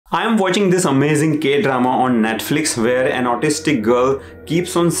I am watching this amazing K-drama on Netflix where an autistic girl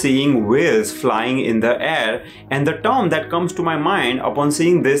keeps on seeing whales flying in the air, and the term that comes to my mind upon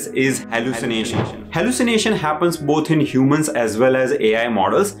seeing this is hallucination. Hallucination happens both in humans as well as AI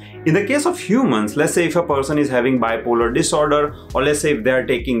models. In the case of humans, let's say if a person is having bipolar disorder, or let's say if they are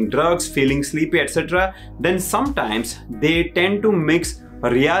taking drugs, feeling sleepy, etc., then sometimes they tend to mix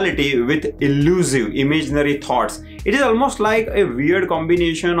reality with elusive imaginary thoughts. It is almost like a weird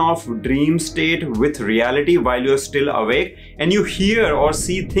combination of dream state with reality while you're still awake, and you hear or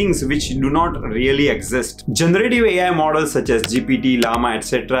see things which do not really exist. Generative AI models such as GPT, Llama,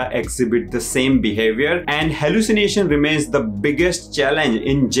 etc. exhibit the same behavior, and hallucination remains the biggest challenge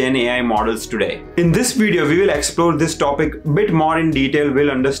in Gen AI models today. In this video, we will explore this topic a bit more in detail.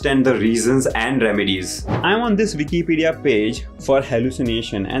 We'll understand the reasons and remedies. I'm on this Wikipedia page for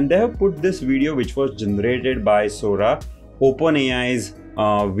hallucination, and they have put this video which was generated by Sora, OpenAI's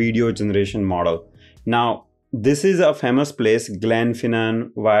video generation model. Now, this is a famous place,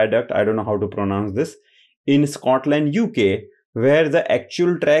 Glenfinnan Viaduct, I don't know how to pronounce this, in Scotland, UK, where the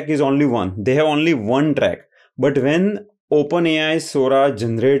actual track is only one. They have only one track. But when OpenAI Sora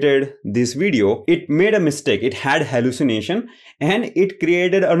generated this video, it made a mistake. It had hallucination and it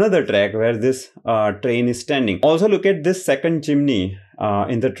created another track where this train is standing. Also look at this second chimney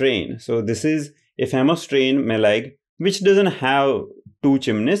in the train. So this is a famous train, Melag, which doesn't have two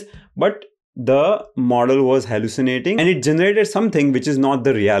chimneys, but the model was hallucinating and it generated something which is not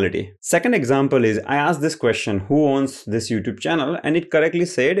the reality. Second example is, I asked this question, who owns this YouTube channel? And it correctly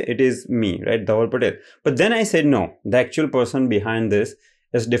said it is me, right, Dhawal Patel. But then I said no, the actual person behind this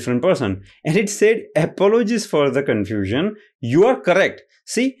is a different person. And it said, apologies for the confusion, you are correct.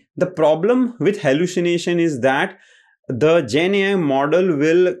 See, the problem with hallucination is that the Gen AI model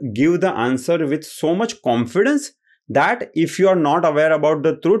will give the answer with so much confidence that if you are not aware about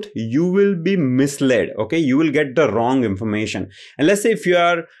the truth, you will be misled. Okay, you will get the wrong information. And let's say if you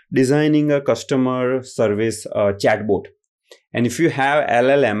are designing a customer service chatbot, and if you have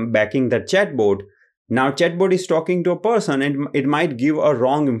LLM backing that chatbot, now chatbot is talking to a person and it might give a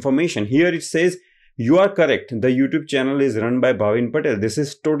wrong information. Here it says, you are correct, the YouTube channel is run by Bhavin Patel. This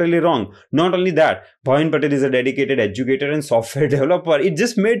is totally wrong. Not only that, Bhavin Patel is a dedicated educator and software developer. It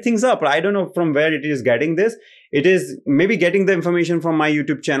just made things up. I don't know from where it is getting this. It is maybe getting the information from my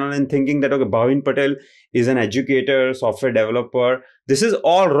YouTube channel and thinking that, okay, Bhavin Patel is an educator, software developer. This is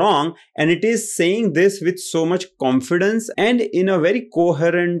all wrong, and it is saying this with so much confidence and in a very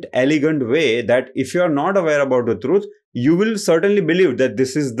coherent, elegant way that if you are not aware about the truth, you will certainly believe that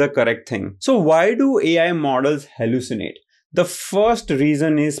this is the correct thing. So why do AI models hallucinate? The first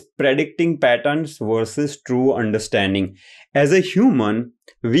reason is predicting patterns versus true understanding. As a human,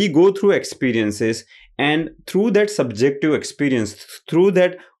 we go through experiences, and through that subjective experience, through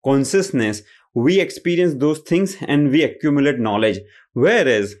that consciousness, we experience those things and we accumulate knowledge.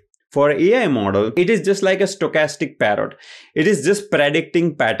 Whereas for AI model, it is just like a stochastic parrot. It is just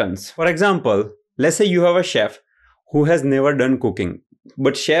predicting patterns. For example, let's say you have a chef who has never done cooking,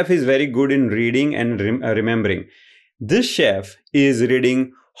 but chef is very good in reading and remembering. This chef is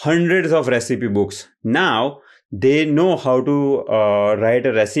reading hundreds of recipe books. Now they know how to write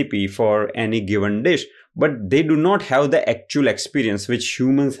a recipe for any given dish, but they do not have the actual experience which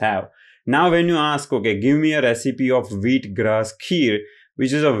humans have. Now when you ask, okay, give me a recipe of wheatgrass kheer,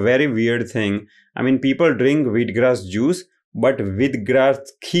 which is a very weird thing. I mean, people drink wheatgrass juice, but wheatgrass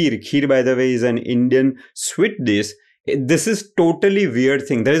kheer by the way is an Indian sweet dish. This is totally weird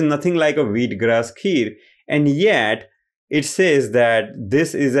thing. There is nothing like a wheatgrass kheer, and yet it says that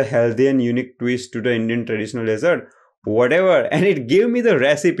this is a healthy and unique twist to the Indian traditional dessert. Whatever, and it gave me the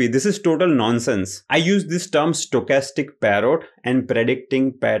recipe. This is total nonsense. I use this term stochastic parrot and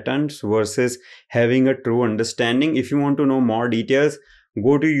predicting patterns versus having a true understanding. If you want to know more details,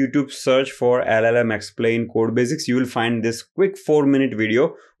 go to YouTube, search for LLM Explain Code Basics. You will find this quick 4-minute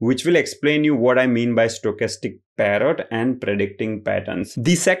video which will explain you what I mean by stochastic parrot and predicting patterns.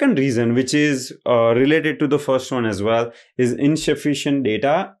 The second reason, which is related to the first one as well, is insufficient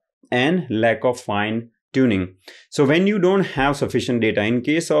data and lack of fine tuning. So when you don't have sufficient data, in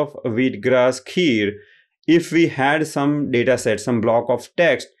case of wheatgrass kheer, if we had some data set, some block of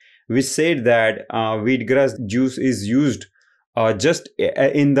text which said that wheatgrass juice is used just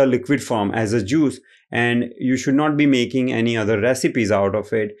in the liquid form as a juice, and you should not be making any other recipes out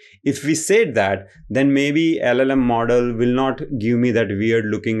of it. If we said that, then maybe LLM model will not give me that weird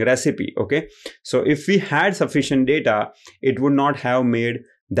looking recipe. Okay, so if we had sufficient data, it would not have made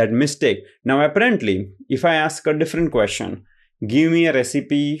that mistake. Now apparently, if I ask a different question, give me a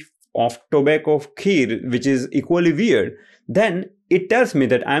recipe of tobacco kheer, which is equally weird, then it tells me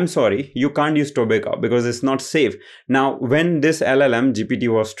that I'm sorry, you can't use tobacco because it's not safe. Now, when this LLM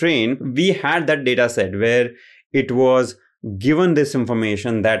GPT was trained, we had that data set where it was given this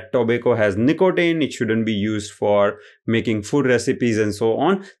information that tobacco has nicotine, it shouldn't be used for making food recipes and so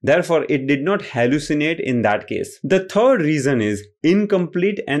on. Therefore, it did not hallucinate in that case. The third reason is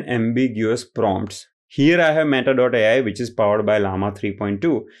incomplete and ambiguous prompts. Here I have Meta.ai, which is powered by Llama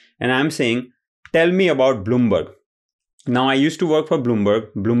 3.2, and I'm saying, tell me about Bloomberg. Now, I used to work for Bloomberg.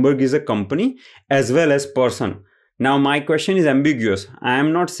 Bloomberg is a company as well as person. Now, my question is ambiguous. I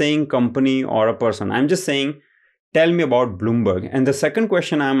am not saying company or a person. I'm just saying, tell me about Bloomberg. And the second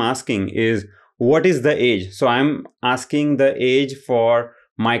question I'm asking is, what is the age? So I'm asking the age for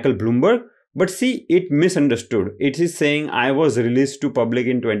Michael Bloomberg. But see, it misunderstood. It is saying I was released to public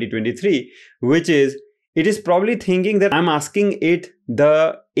in 2023, which is, it is probably thinking that I'm asking it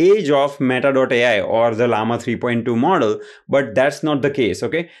the age of Meta.ai or the Llama 3.2 model, but that's not the case,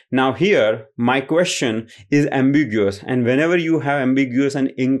 okay? Now here, my question is ambiguous, and whenever you have ambiguous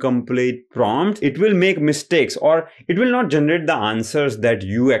and incomplete prompt, it will make mistakes or it will not generate the answers that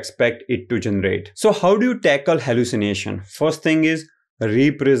you expect it to generate. So how do you tackle hallucination? First thing is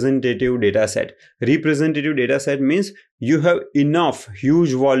representative dataset. Representative dataset means you have enough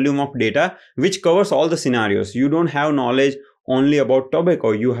huge volume of data which covers all the scenarios. You don't have knowledge only about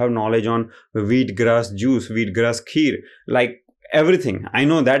tobacco, you have knowledge on wheatgrass juice, wheatgrass kheer, like everything. I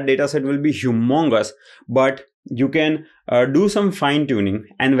know that dataset will be humongous, but you can do some fine tuning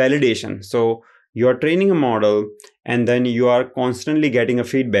and validation. So you're training a model and then you are constantly getting a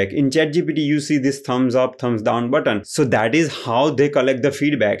feedback. In ChatGPT, you see this thumbs up, thumbs down button. So that is how they collect the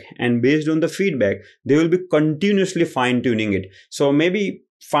feedback. And based on the feedback, they will be continuously fine tuning it. So maybe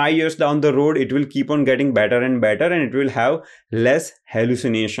 5 years down the road, it will keep on getting better and better and it will have less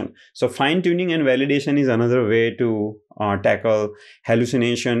hallucination. So fine tuning and validation is another way to tackle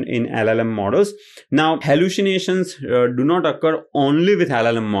hallucination in LLM models. Now, hallucinations do not occur only with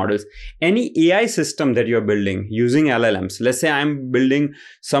LLM models. Any AI system that you're building using LLMs, let's say I'm building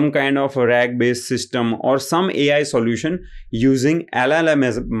some kind of a RAG-based system or some AI solution using LLM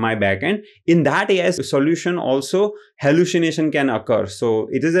as my backend, in that AI solution also hallucination can occur. So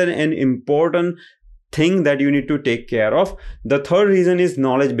it is an important thing that you need to take care of. The third reason is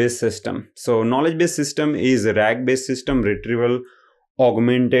knowledge-based system. So knowledge-based system is a RAG-based system, retrieval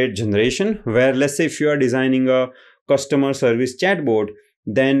augmented generation, where let's say if you are designing a customer service chatbot,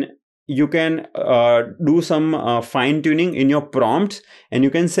 then you can do some fine tuning in your prompts and you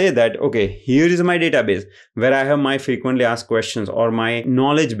can say that, okay, here is my database where I have my frequently asked questions or my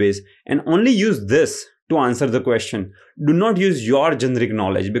knowledge base, and only use this to answer the question. Do not use your generic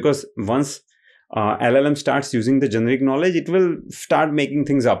knowledge, because once LLM starts using the generic knowledge, it will start making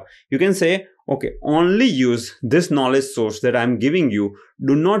things up. You can say, okay, only use this knowledge source that I'm giving you.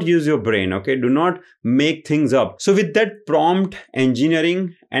 Do not use your brain, okay? Do not make things up. So with that prompt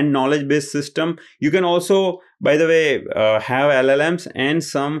engineering and knowledge-based system, you can also, by the way, have LLMs and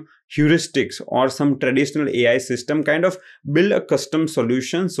some heuristics or some traditional AI system kind of build a custom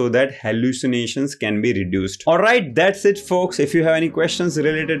solution so that hallucinations can be reduced. All right, that's it, folks. If you have any questions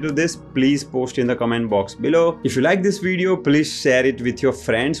related to this, please post in the comment box below. If you like this video, please share it with your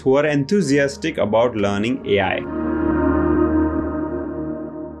friends who are enthusiastic about learning AI.